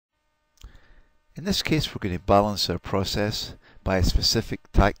In this case, we're going to balance our process by a specific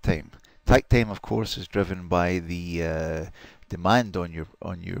takt time. Takt time, of course, is driven by the demand on your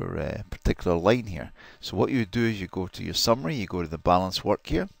particular line here. So what you do is you go to your summary, you go to the balance work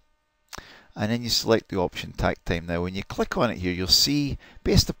here, and then you select the option takt time. Now when you click on it here, you'll see,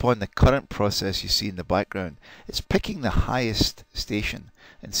 based upon the current process you see in the background, it's picking the highest station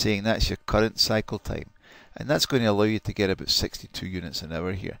and saying that's your current cycle time. And that's going to allow you to get about 62 units an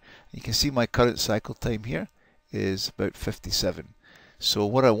hour here. And you can see my current cycle time here is about 57. So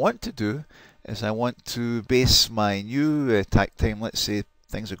what I want to do is I want to base my new takt time. Let's say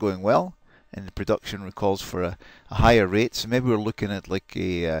things are going well and the production calls for a higher rate. So maybe we're looking at like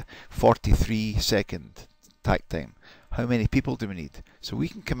a 43-second takt time. How many people do we need? So we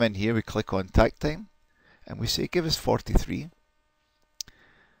can come in here, we click on takt time, and we say give us 43.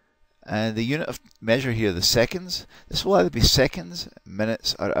 And the unit of measure here, the seconds, this will either be seconds,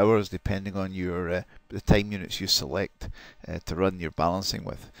 minutes, or hours, depending on your the time units you select to run your balancing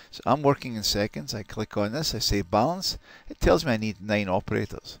with. So I'm working in seconds. I click on this, I say balance. It tells me I need 9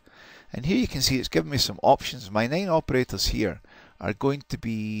 operators. And here you can see it's giving me some options. My 9 operators here are going to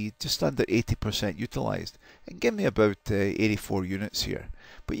be just under 80% utilized and give me about 84 units here.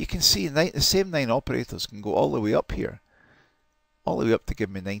 But you can see the same 9 operators can go all the way up here, all the way up to give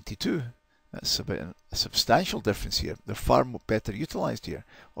me 92. That's about a substantial difference here. They're far better utilized here.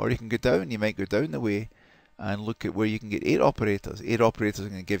 Or you can go down, you might go down the way and look at where you can get 8 operators. 8 operators are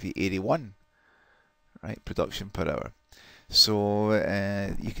going to give you 81, right, production per hour. So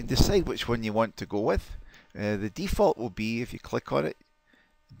you can decide which one you want to go with. The default will be, if you click on it,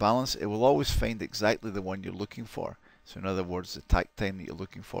 balance, it will always find exactly the one you're looking for. So in other words, the takt time that you're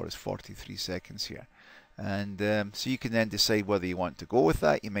looking for is 43 seconds here. And so you can then decide whether you want to go with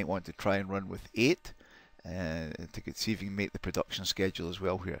that. You might want to try and run with 8 to see if you can make the production schedule as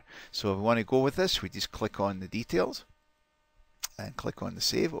well here. So if we want to go with this, we just click on the details and click on the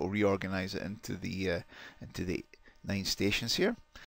save. It will reorganize it into the 9 stations here.